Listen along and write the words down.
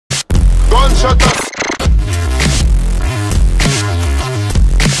shut up.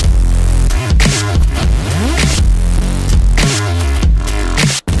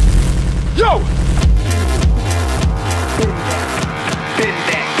 Yo! Been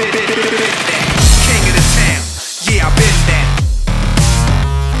that. King of the town, yeah, I been that.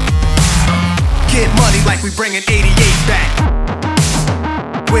 Get money like we bringing 88 back.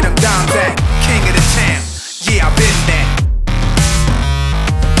 Where them dimes at? King of the town, yeah, I been that.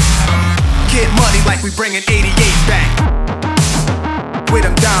 Get money like we bringing 88 back. Where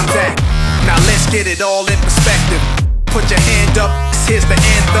them dimes at? Now let's get it all in perspective. Put your hand up, 'cause here's the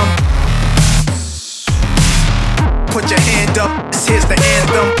anthem. Put your hand up, 'cause here's the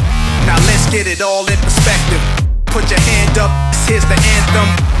anthem. Now let's get it all in perspective. Put your hand up, 'cause here's the anthem.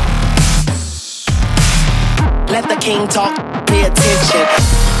 Let the king talk, pay attention.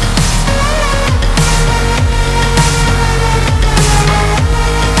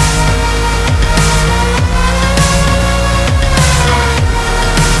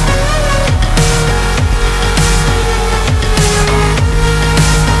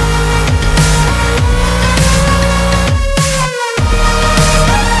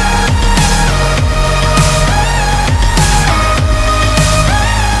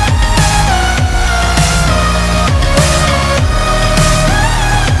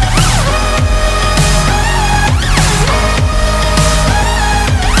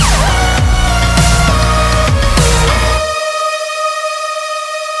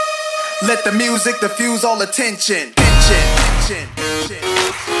 Let the music diffuse all attention.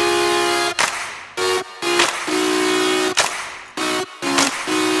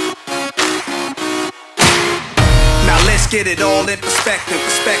 Now let's get it all in perspective.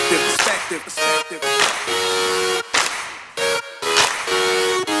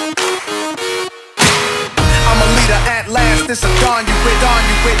 I'm a leader at last. This a dawn you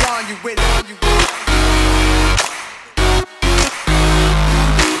with.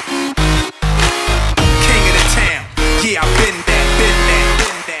 Yeah, I've been that.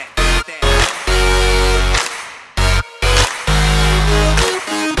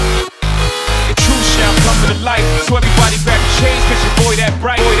 The truth shall come to the light. So everybody grab your chains, 'cause your boy that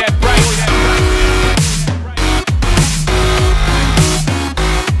bright.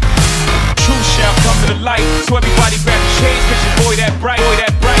 Truth shall come to the light. So everybody grab your chains, 'cause your boy that bright.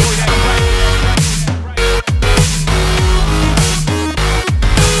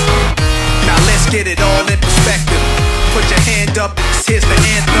 Now let's get it all in perspective. Put your hand up, 'cause here's the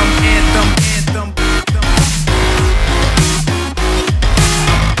anthem.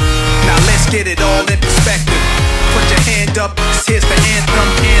 Now let's get it all in perspective. Put your hand up, 'cause here's the anthem.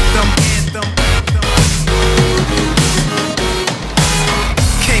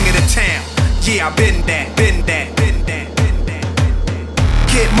 King of the town, yeah, I've been that.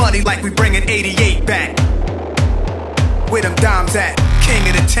 Get money like we bringing 88 back. Where them dimes at? King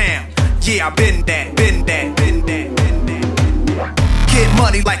of the town, yeah, I've been that. Get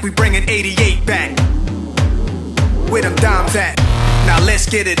money like we bringing 88 back. Where them dimes at? Now let's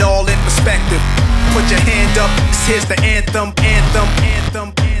get it all in perspective. Put your hand up, 'cause here's the anthem.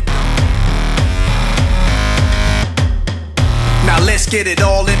 Now let's get it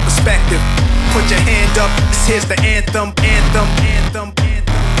all in perspective. Put your hand up, 'cause here's the anthem.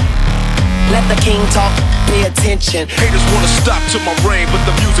 Let the king talk, pay attention. Haters wanna stop to my reign, but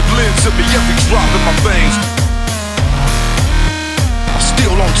the music lives in me, every drop in my veins. I'm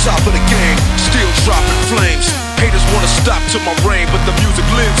still on top of the game, still dropping flames. Haters wanna stop to my reign, but the music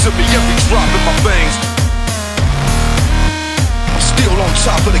lives in me, every drop in my veins. I'm still on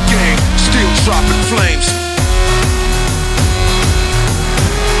top of the game, still dropping flames.